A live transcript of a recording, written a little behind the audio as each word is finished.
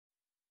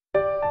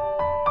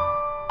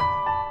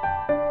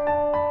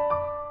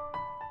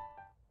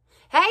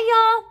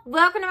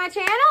Welcome to my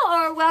channel,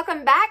 or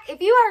welcome back.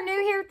 If you are new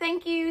here,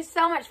 thank you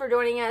so much for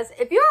joining us.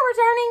 If you are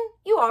returning,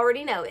 you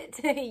already know it.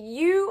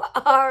 You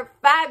are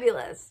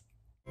fabulous.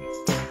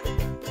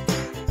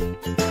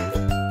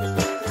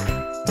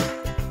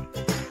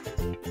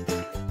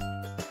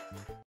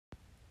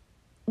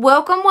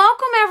 Welcome,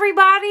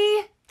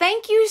 everybody.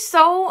 Thank you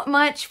so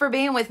much for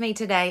being with me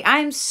today.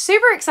 I'm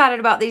super excited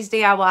about these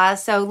DIYs,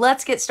 so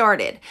let's get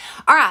started.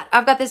 All right,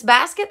 I've got this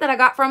basket that I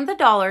got from the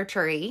Dollar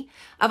Tree.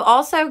 I've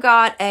also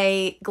got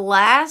a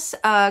glass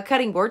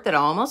cutting board that I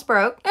almost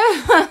broke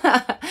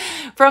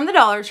from the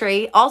Dollar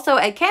Tree. Also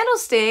a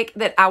candlestick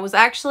that I was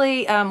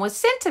actually was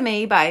sent to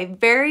me by a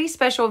very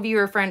special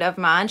viewer friend of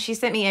mine. She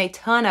sent me a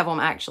ton of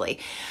them, actually.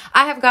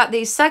 I have got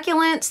these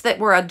succulents that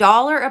were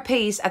 $1 a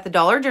piece at the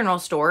Dollar General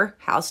store.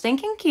 How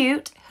stinking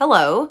cute.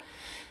 Hello.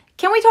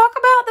 Can we talk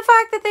about the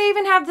fact that they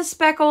even have the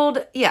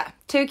speckled? Yeah,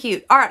 too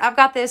cute. All right, I've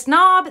got this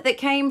knob that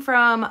came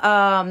from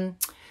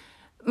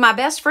my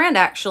best friend,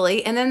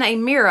 actually, and then a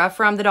mirror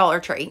from the Dollar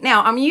Tree.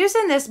 Now, I'm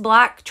using this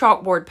black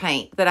chalkboard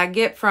paint that I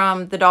get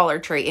from the Dollar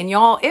Tree, and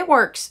y'all, it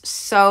works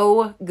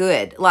so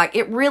good. Like,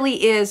 it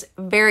really is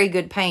very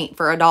good paint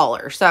for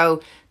 $1,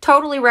 so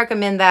totally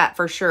recommend that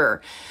for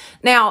sure.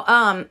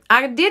 Now,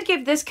 I did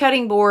give this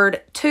cutting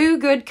board 2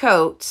 good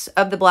coats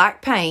of the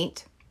black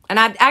paint, and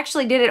I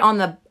actually did it on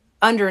the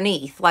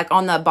underneath, like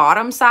on the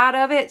bottom side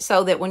of it,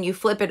 so that when you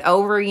flip it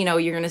over, you know,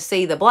 you're going to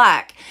see the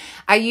black.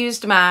 I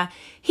used my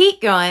heat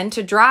gun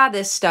to dry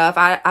this stuff.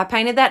 I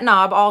painted that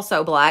knob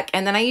also black,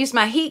 and then I used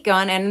my heat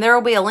gun, and there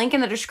will be a link in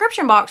the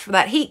description box for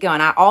that heat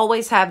gun. I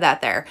always have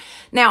that there.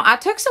 Now, I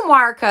took some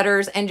wire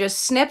cutters and just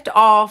snipped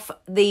off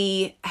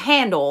the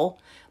handle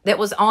that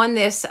was on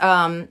this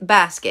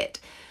basket.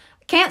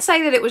 Can't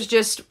say that it was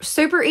just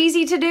super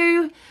easy to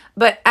do,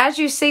 but as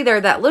you see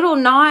there, that little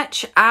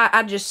notch,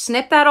 I just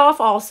snipped that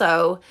off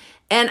also.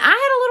 And I had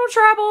a little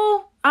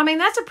trouble. I mean,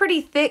 that's a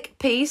pretty thick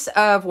piece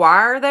of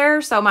wire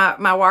there. So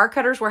my wire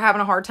cutters were having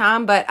a hard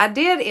time, but I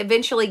did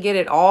eventually get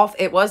it off.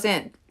 It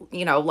wasn't,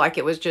 you know, like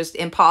it was just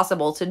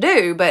impossible to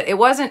do, but it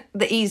wasn't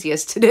the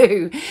easiest to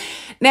do.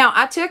 Now,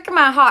 I took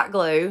my hot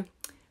glue,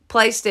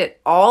 placed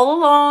it all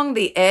along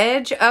the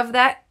edge of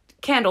that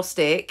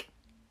candlestick.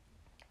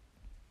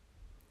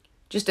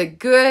 Just a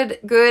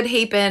good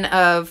heaping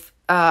of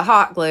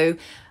hot glue,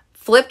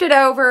 flipped it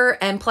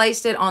over and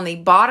placed it on the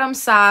bottom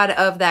side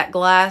of that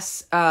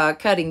glass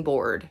cutting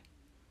board.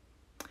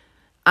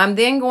 I'm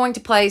then going to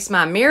place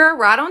my mirror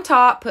right on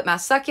top, put my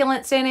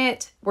succulents in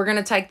it. We're going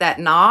to take that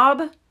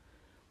knob.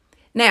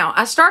 Now,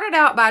 I started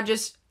out by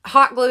just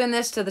hot gluing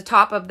this to the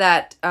top of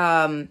that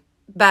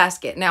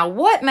basket. Now,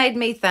 what made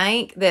me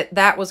think that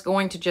that was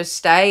going to just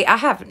stay? I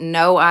have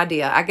no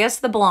idea. I guess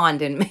the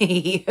blonde in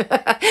me.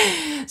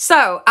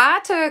 So, I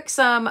took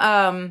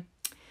some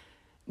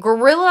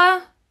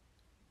Gorilla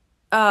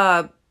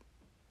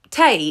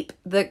tape,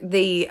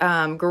 the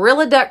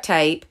Gorilla duct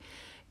tape,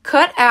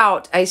 cut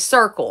out a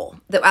circle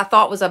that I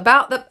thought was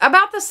about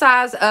the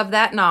size of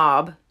that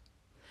knob.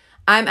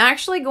 I'm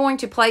actually going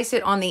to place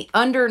it on the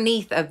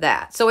underneath of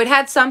that. So it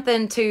had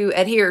something to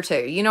adhere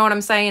to. You know what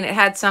I'm saying? It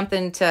had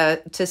something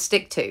to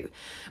stick to.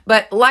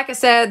 But like I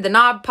said, the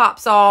knob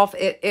pops off.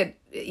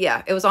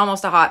 Yeah, it was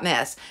almost a hot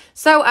mess.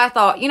 So I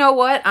thought, you know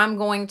what? I'm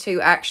going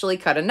to actually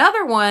cut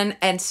another one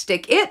and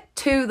stick it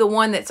to the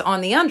one that's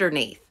on the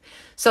underneath,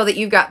 so that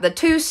you've got the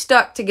 2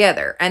 stuck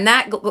together. And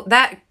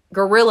that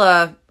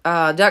Gorilla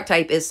duct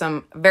tape is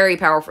some very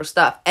powerful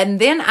stuff. And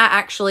then I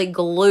actually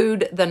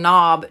glued the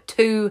knob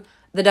to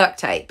the duct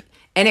tape,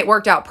 and it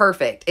worked out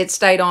perfect. It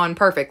stayed on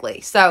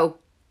perfectly. So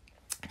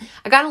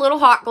I got a little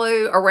hot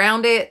glue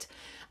around it.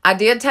 I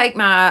did take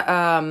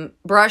my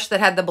brush that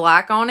had the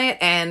black on it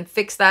and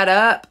fix that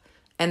up.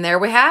 And there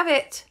we have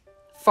it.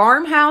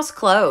 Farmhouse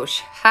cloche.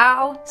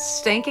 How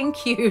stinking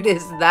cute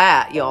is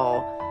that,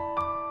 y'all?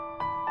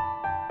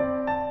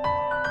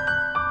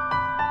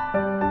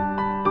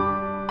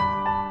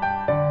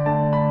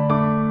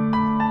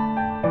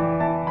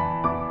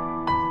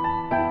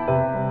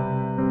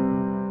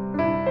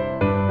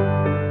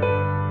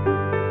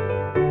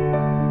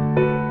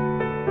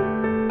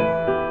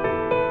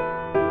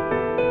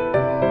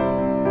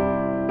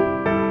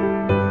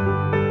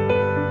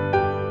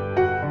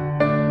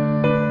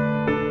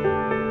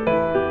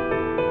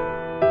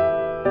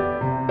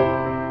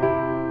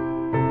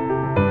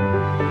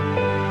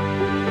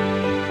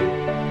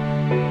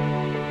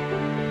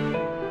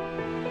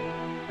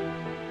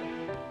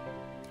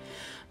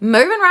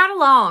 Moving right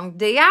along,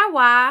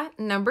 DIY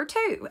number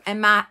 2,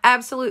 and my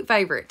absolute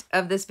favorite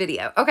of this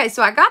video. Okay,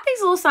 so I got these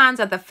little signs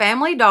at the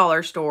Family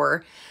Dollar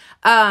store.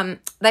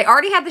 They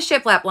already had the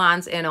shiplap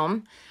lines in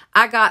them.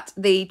 I got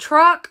the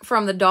truck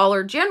from the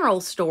Dollar General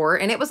store,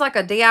 and it was like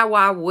a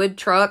DIY wood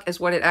truck is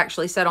what it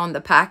actually said on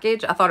the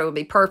package. I thought it would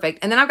be perfect.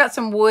 And then I've got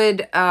some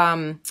wood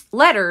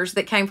letters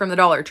that came from the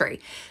Dollar Tree.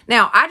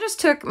 Now, I just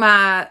took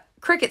my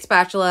Cricut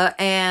spatula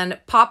and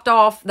popped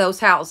off those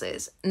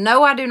houses.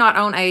 No, I do not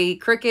own a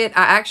Cricut.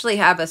 I actually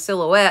have a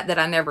Silhouette that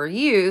I never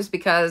use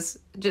because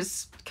it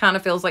just kind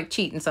of feels like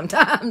cheating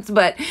sometimes.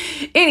 But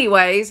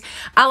anyways,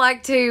 I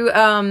like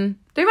to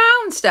do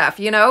my own stuff,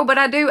 you know, but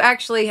I do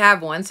actually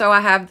have one. So I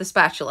have the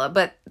spatula,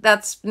 but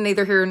that's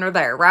neither here nor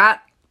there, right?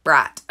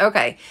 Right.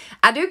 Okay.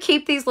 I do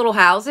keep these little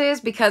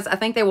houses because I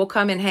think they will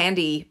come in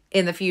handy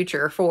in the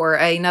future for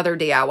another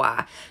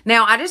DIY.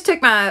 Now, I just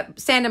took my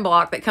sanding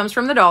block that comes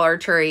from the Dollar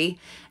Tree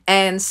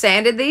and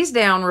sanded these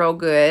down real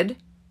good.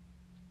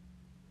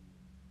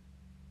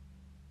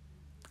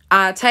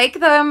 I take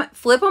them,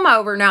 flip them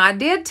over. Now, I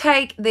did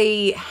take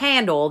the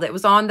handle that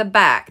was on the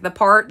back, the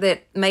part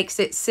that makes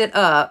it sit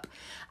up.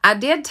 I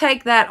did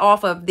take that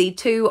off of the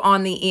two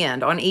on the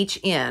end, on each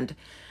end.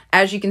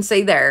 As you can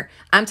see there,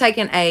 I'm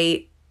taking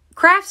a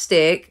craft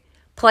stick,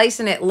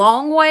 placing it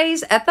long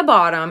ways at the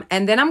bottom,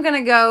 and then I'm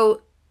going to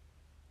go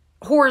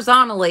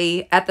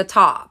horizontally at the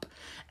top.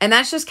 And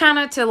that's just kind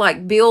of to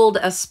like build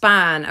a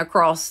spine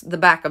across the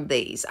back of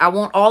these. I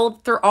want all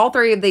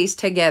three of these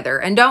together.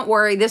 And don't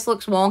worry, this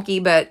looks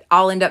wonky, but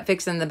I'll end up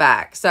fixing the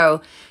back.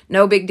 So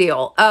no big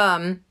deal.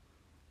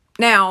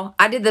 Now,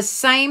 I did the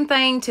same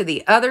thing to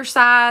the other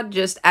side.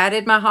 Just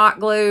added my hot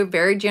glue,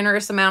 very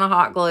generous amount of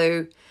hot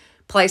glue.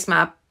 Placed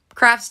my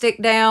craft stick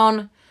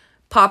down,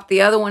 popped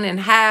the other one in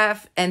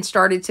half, and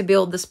started to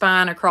build the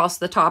spine across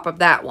the top of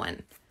that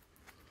one.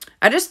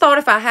 I just thought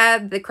if I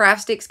had the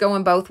craft sticks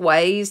going both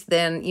ways,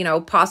 then, you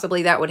know,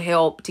 possibly that would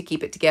help to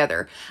keep it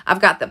together.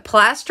 I've got the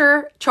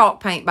plaster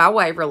chalk paint by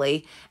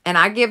Waverly, and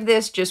I give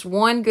this just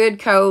one good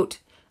coat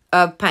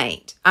of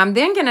paint. I'm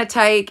then going to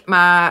take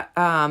my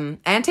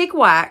antique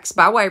wax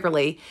by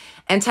Waverly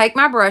and take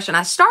my brush. And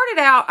I started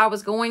out, I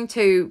was going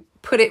to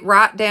put it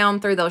right down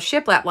through those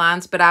shiplap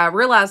lines, but I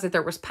realized that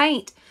there was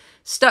paint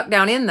stuck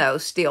down in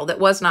those still that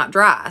was not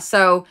dry.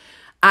 So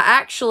I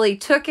actually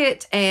took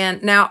it,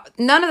 and now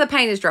none of the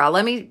paint is dry.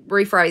 Let me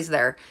rephrase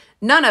there.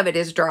 None of it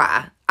is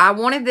dry. I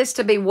wanted this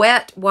to be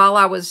wet while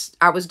I was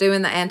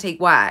doing the antique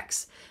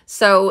wax.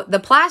 So the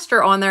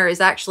plaster on there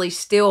is actually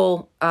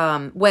still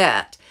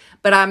wet.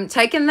 But I'm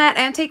taking that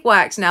antique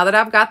wax now that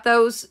I've got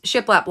those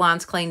shiplap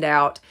lines cleaned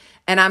out,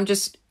 and I'm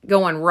just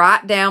going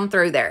right down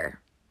through there.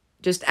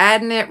 Just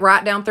adding it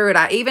right down through it.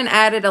 I even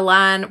added a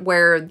line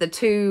where the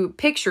two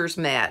pictures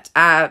met.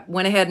 I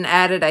went ahead and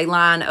added a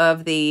line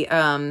of the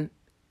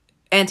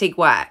antique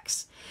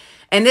wax.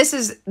 And this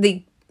is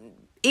the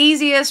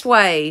easiest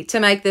way to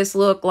make this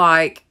look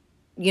like,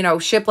 you know,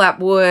 shiplap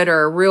wood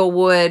or real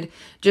wood.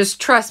 Just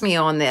trust me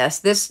on this.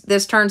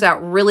 This turns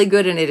out really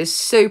good, and it is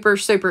super,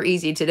 super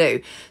easy to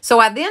do. So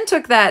I then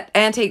took that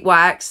antique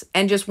wax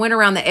and just went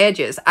around the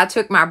edges. I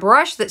took my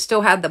brush that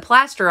still had the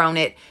plaster on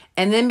it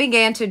and then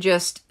began to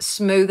just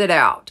smooth it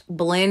out,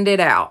 blend it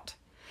out.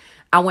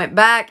 I went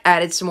back,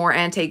 added some more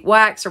antique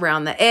wax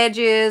around the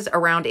edges,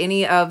 around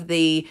any of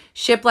the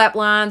shiplap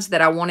lines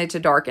that I wanted to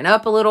darken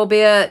up a little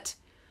bit.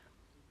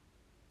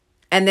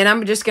 And then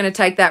I'm just going to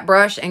take that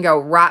brush and go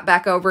right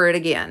back over it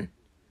again.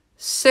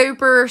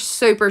 Super,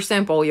 super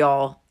simple,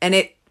 y'all. And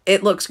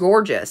it looks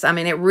gorgeous. I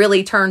mean, it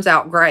really turns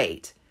out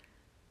great.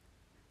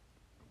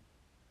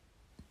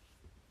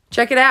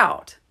 Check it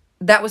out.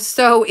 That was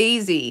so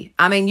easy.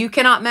 I mean, you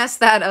cannot mess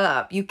that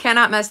up. You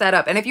cannot mess that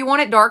up. And if you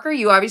want it darker,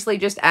 you obviously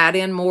just add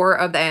in more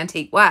of the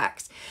antique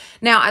wax.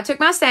 Now, I took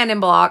my sanding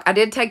block. I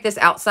did take this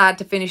outside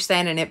to finish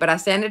sanding it, but I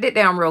sanded it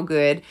down real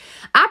good.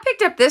 I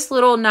picked up this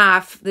little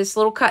knife, this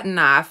little cutting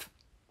knife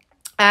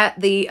at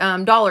the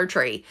Dollar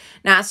Tree.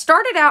 Now, I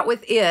started out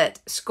with it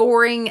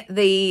scoring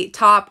the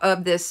top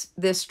of this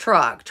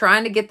truck,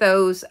 trying to get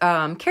those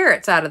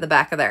carrots out of the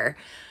back of there.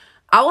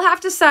 I will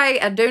have to say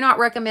I do not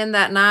recommend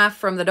that knife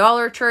from the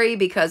Dollar Tree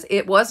because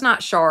it was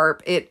not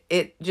sharp.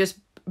 It just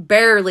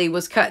barely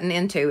was cutting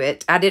into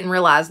it. I didn't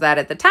realize that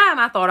at the time.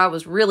 I thought I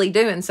was really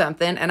doing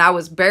something, and I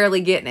was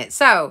barely getting it.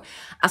 So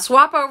I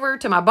swap over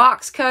to my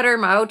box cutter,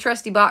 my old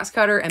trusty box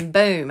cutter, and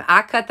boom,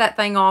 I cut that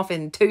thing off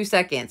in 2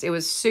 seconds. It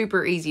was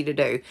super easy to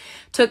do.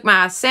 Took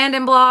my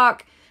sanding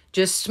block,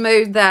 just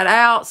smoothed that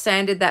out,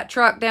 sanded that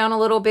truck down a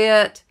little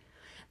bit.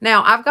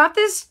 Now, I've got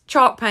this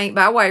chalk paint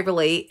by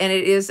Waverly, and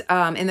it is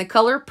in the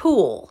color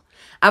Pool.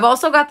 I've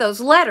also got those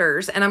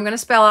letters, and I'm going to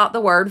spell out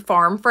the word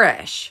Farm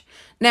Fresh.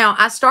 Now,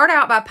 I start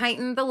out by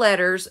painting the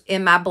letters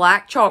in my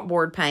black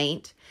chalkboard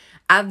paint.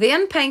 I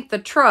then paint the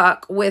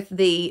truck with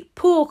the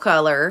Pool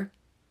color.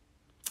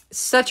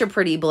 Such a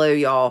pretty blue,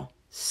 y'all.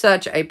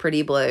 Such a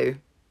pretty blue.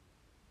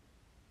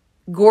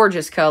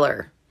 Gorgeous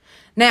color.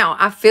 Now,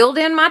 I filled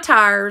in my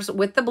tires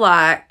with the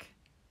black.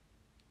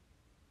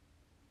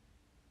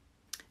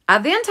 I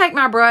then take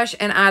my brush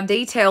and I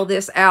detail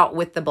this out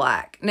with the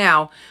black.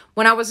 Now,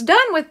 when I was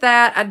done with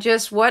that, I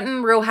just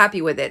wasn't real happy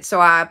with it.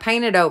 So I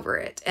painted over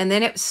it, and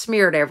then it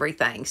smeared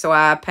everything. So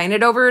I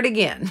painted over it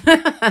again.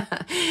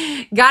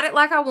 Got it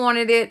like I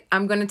wanted it.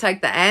 I'm going to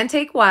take the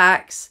antique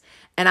wax,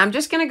 and I'm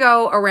just going to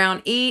go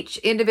around each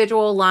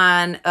individual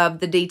line of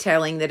the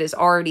detailing that is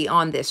already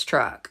on this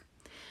truck.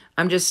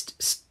 I'm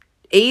just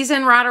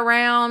easing right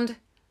around,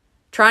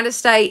 trying to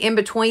stay in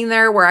between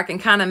there where I can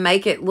kind of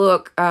make it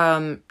look,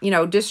 you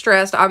know,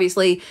 distressed,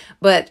 obviously,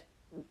 but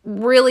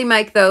really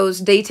make those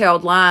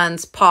detailed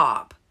lines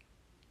pop.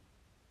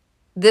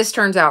 This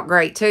turns out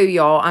great too,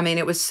 y'all. I mean,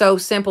 it was so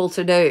simple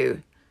to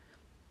do.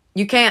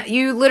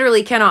 You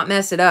literally cannot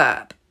mess it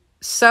up.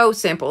 So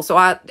simple. So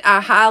I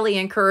highly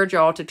encourage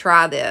y'all to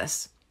try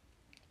this.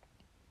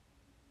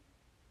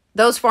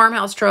 Those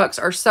farmhouse trucks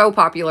are so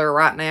popular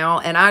right now,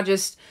 and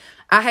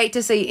I hate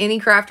to see any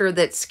crafter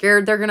that's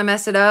scared they're going to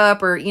mess it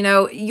up, or, you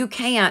know, you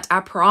can't. I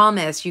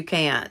promise you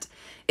can't.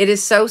 It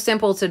is so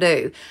simple to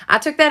do. I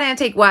took that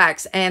antique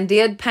wax and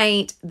did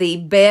paint the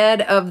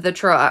bed of the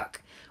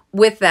truck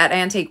with that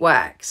antique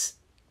wax.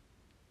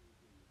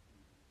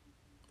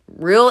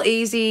 Real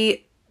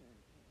easy,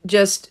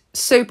 just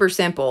super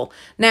simple.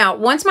 Now,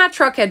 once my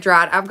truck had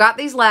dried, I've got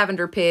these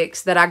lavender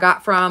picks that I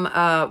got from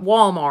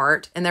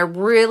Walmart, and they're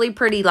really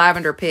pretty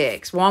lavender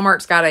picks.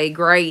 Walmart's got a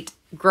great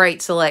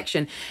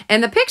selection,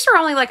 and the picks are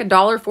only like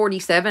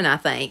 $1.47, I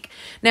think.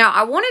 Now,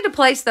 I wanted to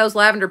place those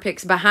lavender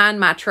picks behind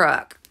my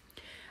truck.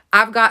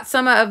 I've got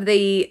some of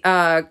the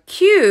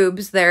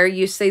cubes there.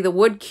 You see the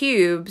wood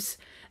cubes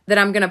that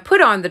I'm going to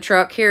put on the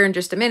truck here in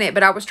just a minute,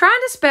 but I was trying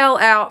to spell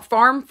out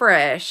Farm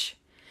Fresh,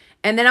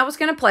 and then I was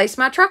going to place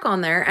my truck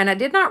on there, and I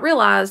did not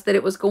realize that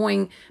it was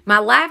my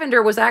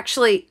lavender was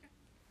actually,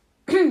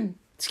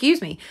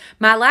 excuse me,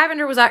 my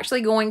lavender was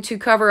actually going to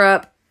cover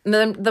up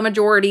the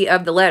majority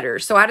of the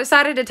letters. So I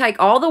decided to take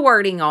all the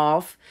wording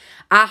off.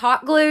 I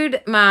hot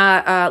glued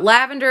my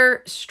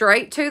lavender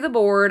straight to the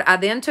board. I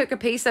then took a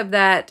piece of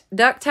that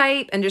duct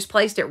tape and just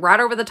placed it right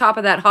over the top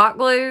of that hot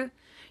glue.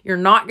 You're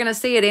not going to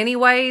see it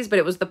anyways, but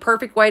it was the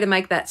perfect way to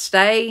make that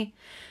stay.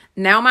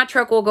 Now my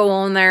truck will go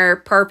on there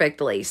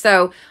perfectly.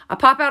 So I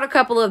pop out a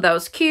couple of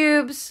those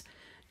cubes,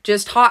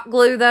 just hot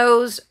glue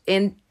those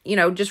in, you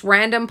know, just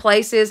random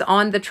places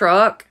on the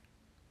truck.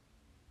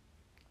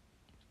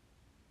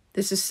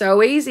 This is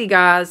so easy,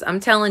 guys. I'm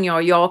telling y'all,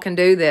 y'all can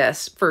do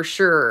this for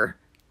sure.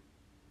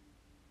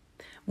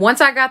 Once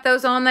I got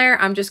those on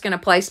there, I'm just going to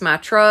place my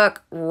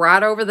truck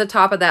right over the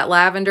top of that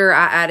lavender.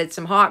 I added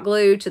some hot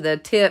glue to the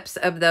tips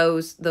of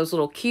those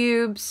little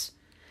cubes,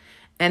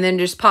 and then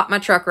just pop my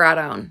truck right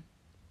on.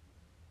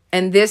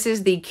 And this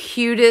is the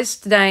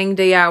cutest dang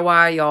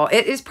DIY, y'all.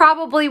 It is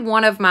probably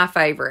one of my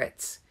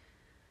favorites.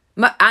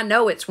 I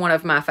know it's one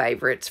of my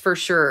favorites for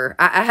sure.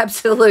 I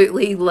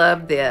absolutely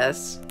love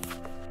this.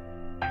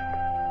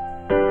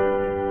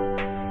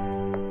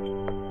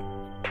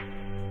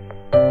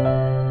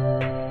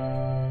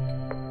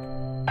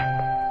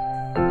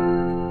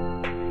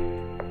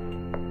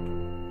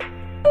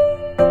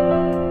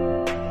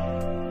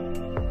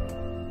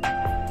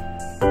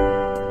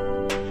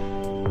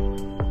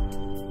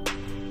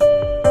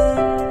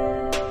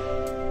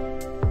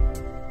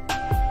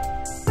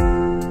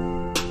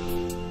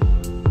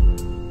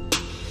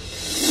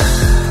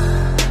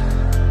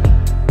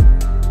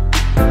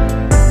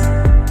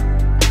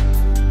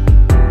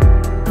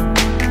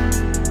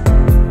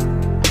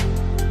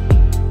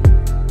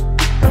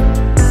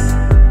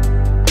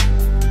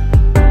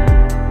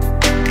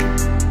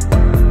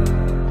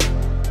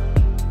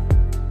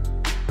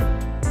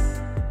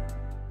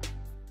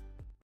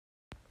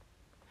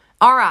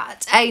 All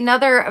right,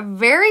 another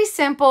very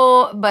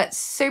simple but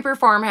super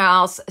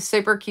farmhouse,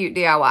 super cute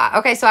DIY.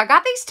 Okay, so I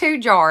got these 2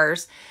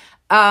 jars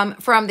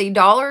from the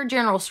Dollar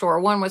General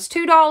Store. One was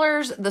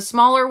 $2. The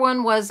smaller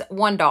one was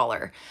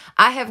 $1.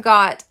 I have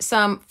got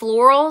some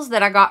florals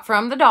that I got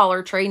from the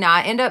Dollar Tree. Now,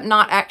 I end up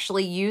not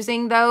actually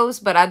using those,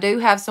 but I do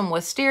have some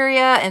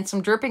wisteria and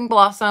some dripping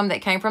blossom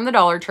that came from the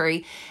Dollar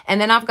Tree. And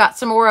then I've got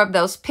some more of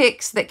those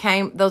picks that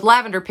came, those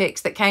lavender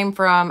picks that came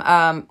from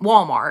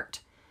Walmart.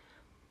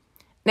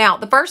 Now,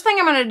 the first thing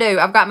I'm going to do,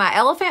 I've got my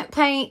elephant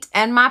paint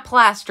and my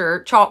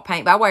plaster chalk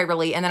paint by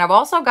Waverly, and then I've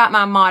also got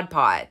my Mod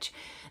Podge.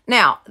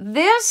 Now,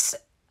 this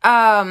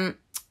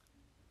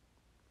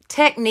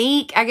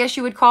technique, I guess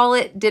you would call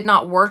it, did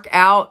not work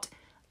out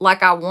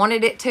like I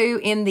wanted it to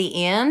in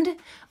the end,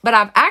 but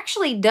I've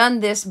actually done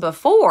this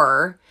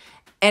before,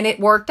 and it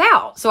worked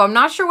out. So I'm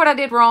not sure what I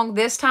did wrong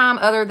this time,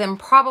 other than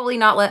probably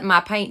not letting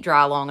my paint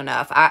dry long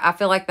enough. I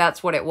feel like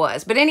that's what it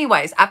was. But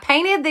anyways, I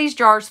painted these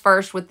jars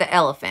first with the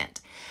elephant.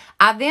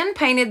 I then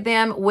painted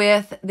them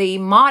with the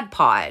Mod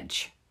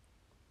Podge.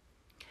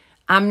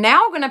 I'm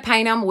now going to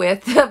paint them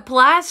with the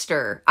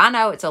plaster. I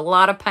know it's a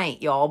lot of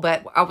paint, y'all,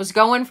 but I was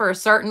going for a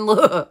certain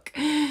look.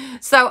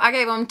 So I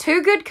gave them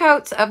 2 good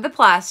coats of the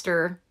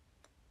plaster.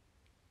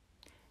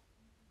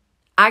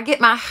 I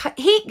get my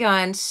heat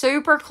gun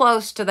super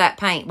close to that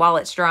paint while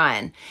it's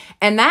drying.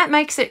 And that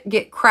makes it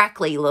get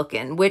crackly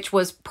looking, which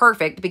was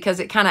perfect because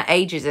it kind of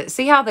ages it.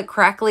 See how the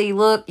crackly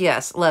look?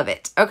 Yes, love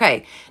it.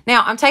 Okay,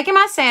 now I'm taking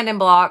my sanding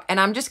block and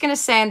I'm just going to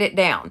sand it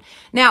down.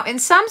 Now, in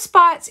some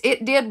spots,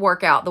 it did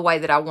work out the way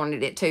that I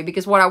wanted it to,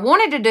 because what I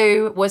wanted to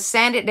do was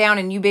sand it down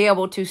and you be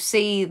able to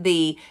see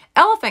the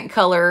elephant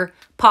color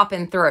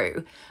popping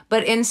through.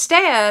 But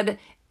instead,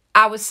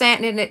 I was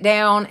sanding it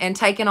down and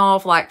taking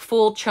off like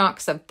full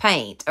chunks of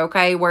paint,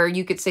 okay, where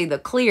you could see the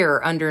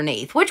clear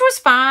underneath, which was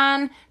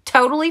fine,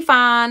 totally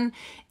fine.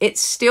 It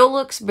still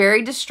looks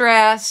very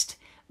distressed,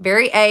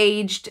 very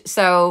aged,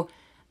 so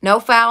no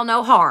foul,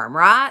 no harm,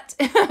 right?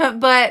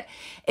 But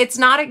it's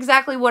not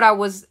exactly what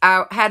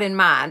I had in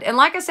mind. And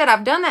like I said,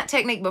 I've done that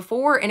technique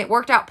before and it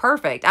worked out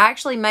perfect. I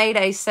actually made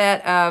a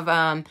set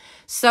of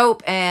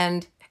soap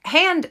and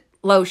hand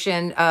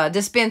lotion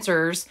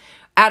dispensers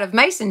out of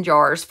mason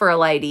jars for a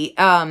lady,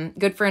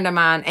 good friend of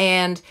mine,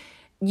 and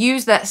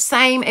used that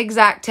same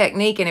exact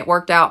technique and it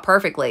worked out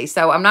perfectly.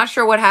 So I'm not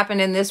sure what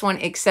happened in this one,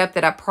 except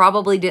that I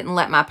probably didn't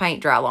let my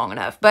paint dry long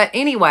enough. But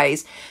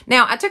anyways,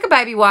 now I took a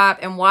baby wipe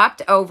and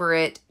wiped over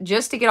it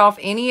just to get off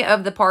any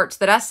of the parts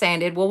that I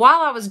sanded. Well,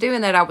 while I was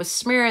doing that, I was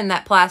smearing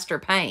that plaster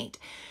paint,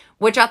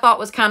 which I thought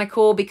was kind of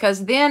cool,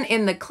 because then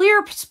in the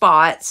clear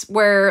spots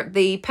where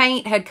the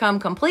paint had come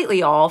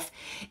completely off,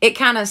 it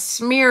kind of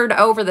smeared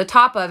over the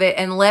top of it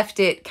and left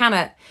it kind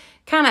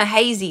of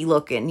hazy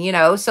looking, you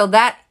know. So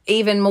that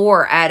even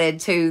more added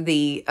to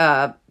the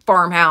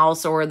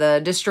farmhouse or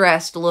the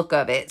distressed look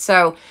of it.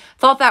 So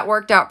thought that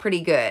worked out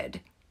pretty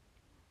good.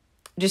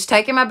 Just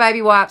taking my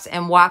baby wipes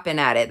and wiping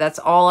at it. That's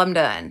all I'm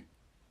done.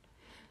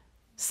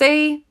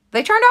 See?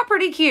 They turned out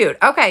pretty cute.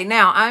 Okay,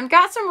 now I've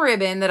got some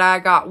ribbon that I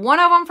got. One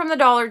of them from the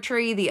Dollar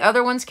Tree. The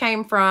other ones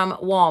came from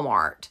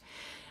Walmart.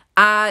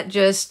 I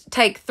just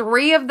take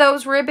 3 of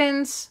those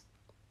ribbons,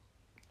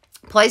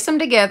 place them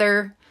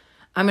together.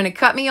 I'm going to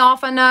cut me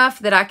off enough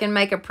that I can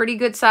make a pretty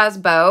good size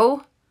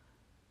bow.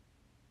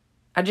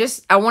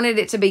 I wanted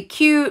it to be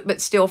cute, but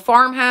still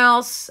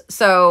farmhouse.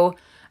 So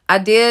I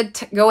did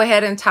go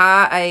ahead and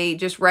tie a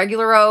just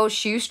regular old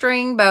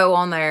shoestring bow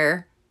on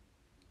there.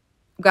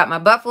 Got my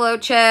buffalo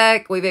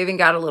check. We've even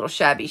got a little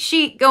shabby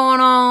chic going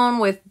on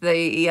with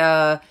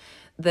the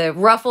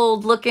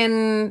ruffled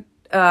looking,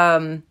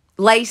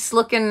 lace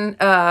looking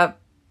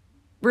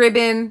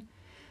ribbon.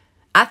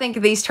 I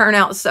think these turn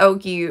out so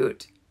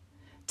cute.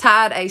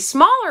 Tied a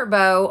smaller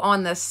bow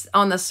on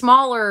the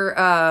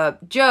smaller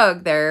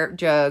jug there.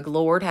 Jug,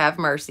 Lord have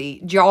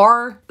mercy.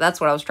 Jar, that's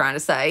what I was trying to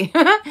say.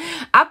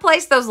 I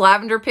placed those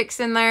lavender picks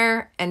in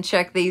there and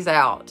check these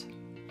out.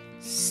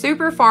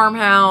 Super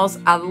farmhouse.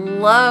 I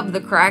love the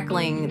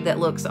crackling that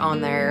looks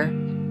on there.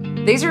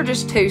 These are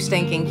just too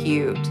stinking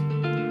cute.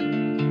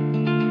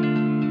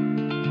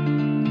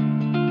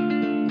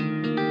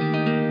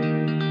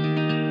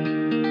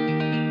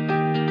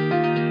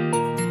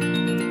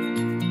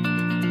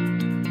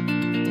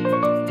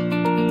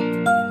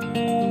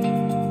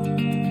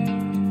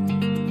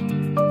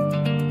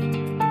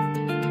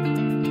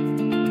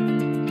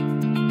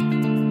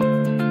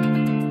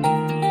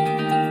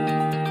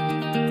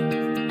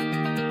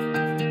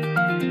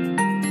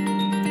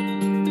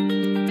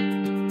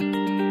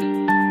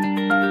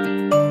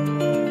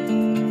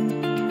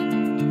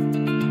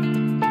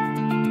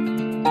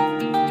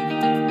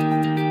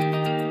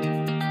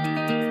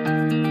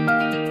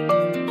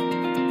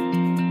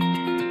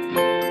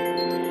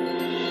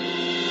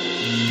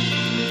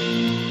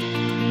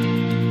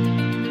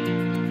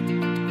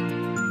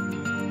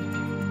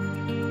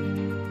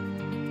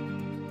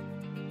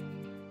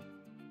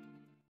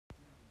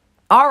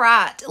 All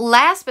right,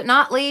 last but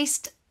not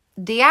least,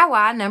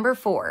 DIY number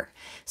 4.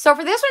 So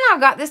for this one, I've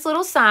got this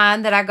little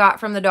sign that I got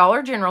from the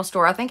Dollar General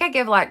store. I think I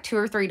give like $2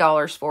 or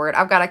 $3 for it.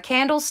 I've got a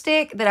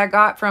candlestick that I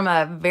got from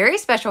a very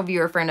special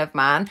viewer friend of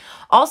mine.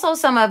 Also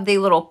some of the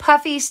little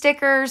puffy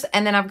stickers.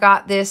 And then I've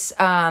got this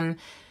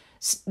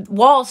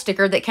wall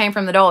sticker that came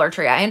from the Dollar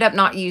Tree. I end up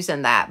not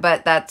using that,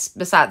 but that's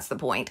besides the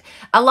point.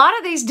 A lot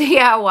of these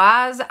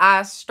DIYs,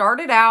 I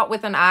started out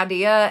with an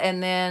idea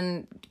and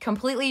then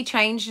completely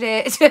changed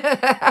it.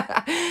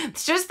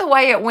 It's just the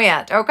way it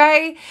went,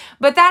 okay?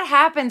 But that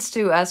happens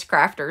to us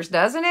crafters,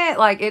 doesn't it?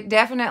 Like, it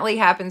definitely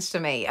happens to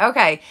me.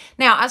 Okay,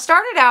 now I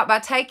started out by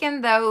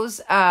taking those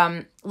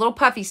little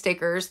puffy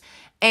stickers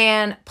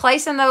and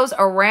placing those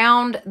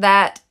around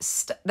that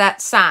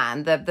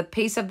sign, the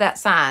piece of that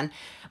sign.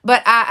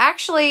 But I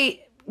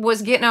actually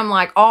was getting them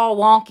like all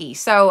wonky.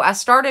 So I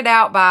started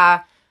out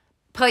by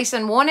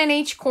placing one in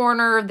each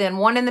corner, then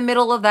one in the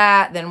middle of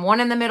that, then one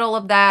in the middle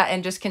of that,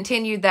 and just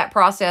continued that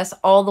process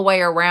all the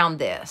way around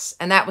this.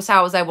 And that was how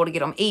I was able to get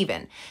them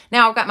even.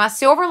 Now I've got my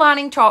silver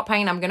lining chalk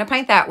paint I'm going to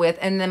paint that with,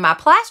 and then my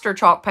plaster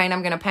chalk paint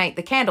I'm going to paint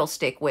the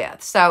candlestick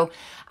with. So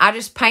I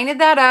just painted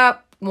that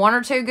up, 1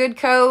 or 2 good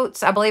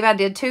coats. I believe I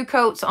did 2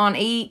 coats on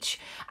each.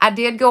 I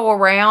did go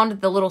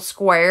around the little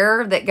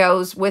square that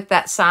goes with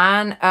that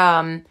sign,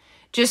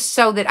 just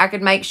so that I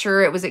could make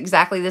sure it was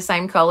exactly the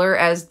same color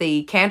as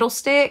the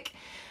candlestick.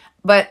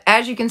 But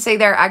as you can see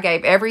there, I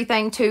gave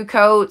everything 2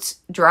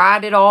 coats,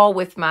 dried it all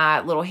with my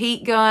little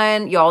heat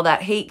gun. Y'all,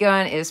 that heat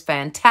gun is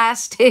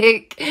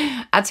fantastic.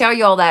 I tell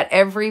y'all that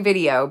every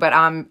video, but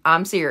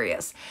I'm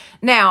serious.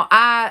 Now,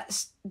 I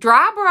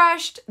dry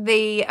brushed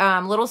the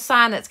little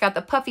sign that's got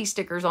the puffy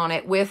stickers on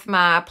it with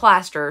my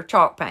plaster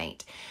chalk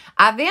paint.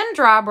 I then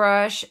dry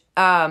brush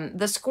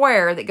the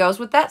square that goes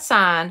with that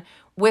sign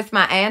with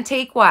my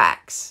antique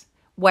wax,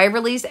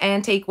 Waverly's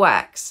Antique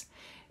Wax.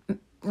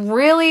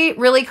 Really,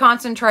 really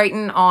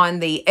concentrating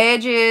on the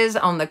edges,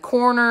 on the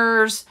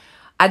corners.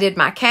 I did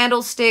my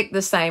candlestick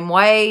the same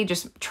way,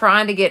 just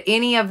trying to get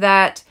any of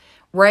that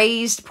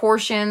raised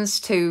portions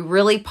to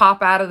really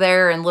pop out of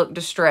there and look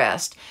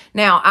distressed.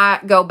 Now, I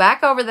go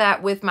back over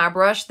that with my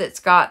brush that's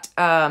got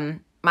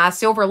my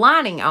silver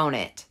lining on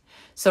it.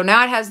 So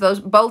now it has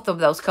both of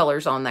those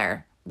colors on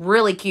there.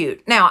 Really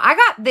cute. Now, I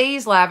got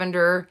these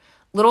lavender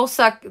little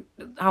I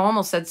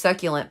almost said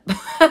succulent.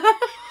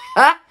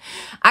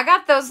 I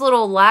got those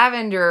little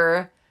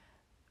lavender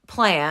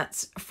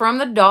plants from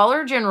the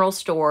Dollar General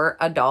store,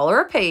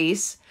 $1 a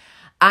piece.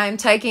 I'm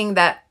taking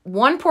that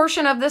one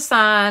portion of the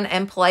sign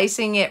and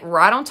placing it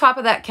right on top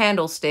of that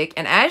candlestick.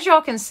 And as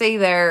y'all can see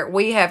there,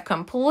 we have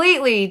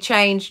completely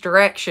changed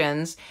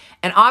directions.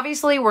 And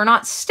obviously, we're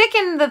not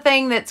sticking the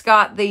thing that's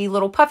got the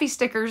little puffy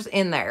stickers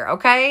in there,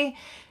 okay?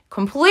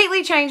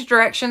 Completely changed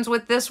directions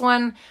with this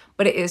one,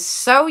 but it is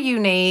so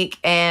unique,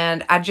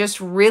 and I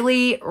just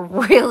really,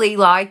 really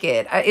like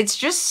it. It's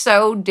just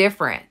so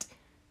different.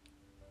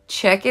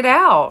 Check it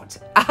out.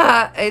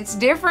 It's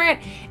different.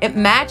 It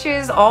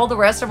matches all the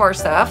rest of our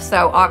stuff,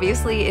 so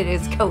obviously it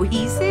is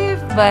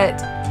cohesive,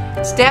 but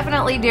it's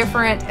definitely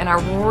different, and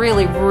I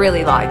really,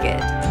 really like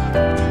it.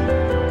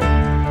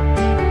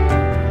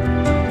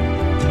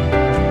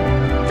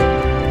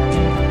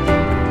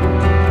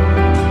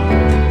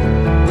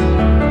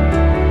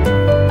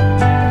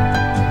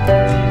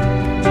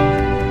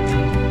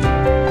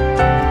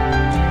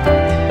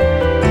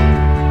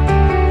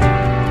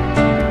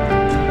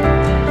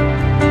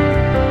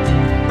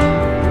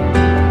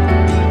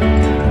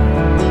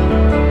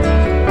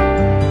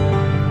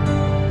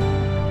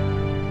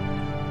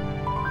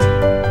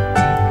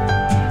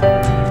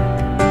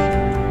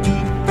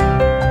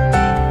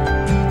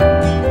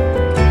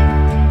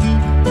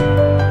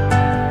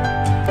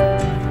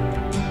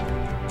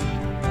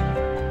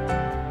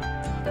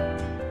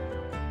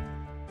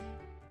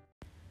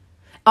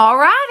 All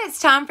right,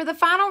 it's time for the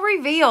final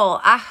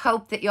reveal. I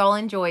hope that y'all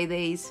enjoy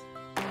these.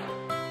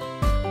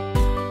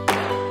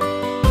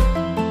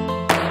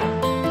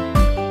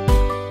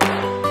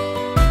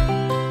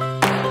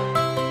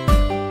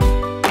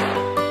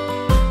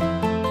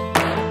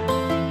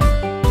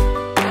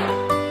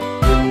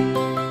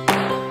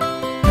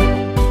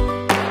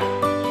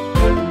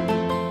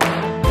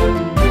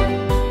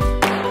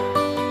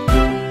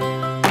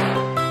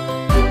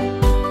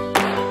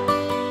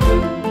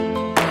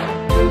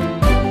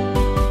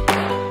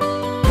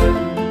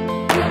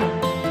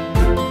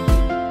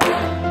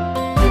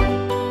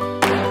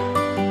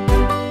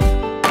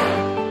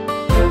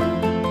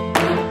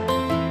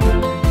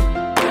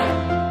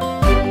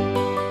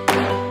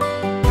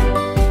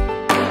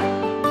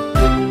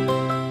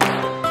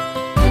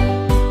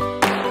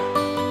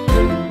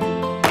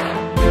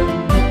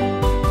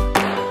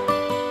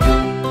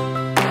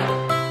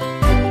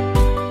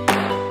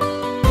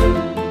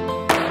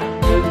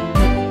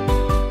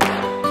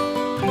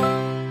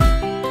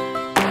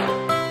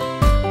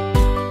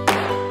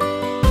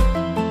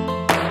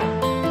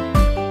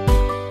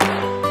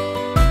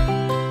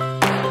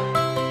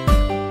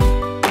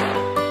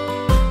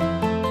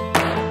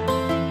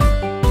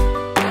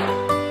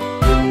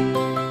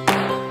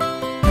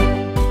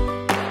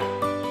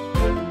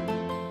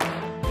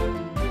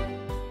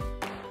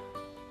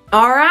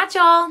 All right,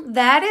 y'all,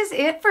 that is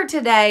it for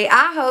today.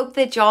 I hope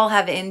that y'all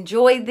have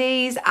enjoyed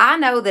these. I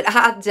know that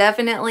I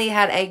definitely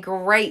had a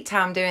great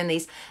time doing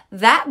these.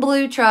 That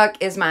blue truck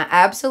is my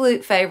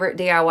absolute favorite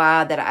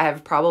DIY that I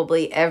have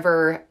probably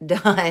ever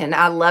done.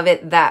 I love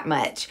it that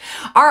much.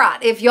 All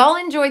right, if y'all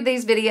enjoyed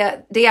these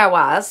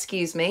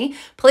DIYs,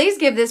 please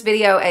give this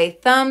video a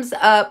thumbs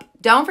up.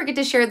 Don't forget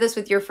to share this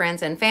with your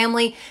friends and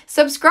family.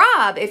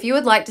 Subscribe if you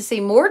would like to see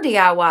more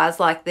DIYs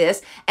like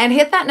this, and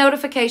hit that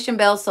notification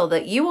bell so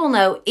that you will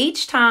know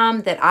each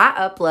time that I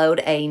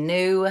upload a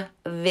new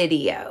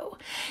video.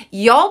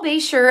 Y'all be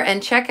sure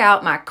and check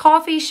out my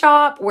coffee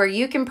shop where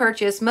you can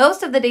purchase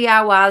most of the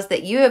DIYs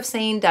that you have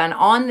seen done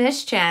on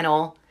this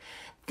channel.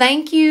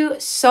 Thank you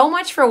so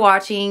much for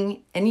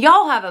watching, and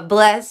y'all have a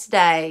blessed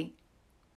day.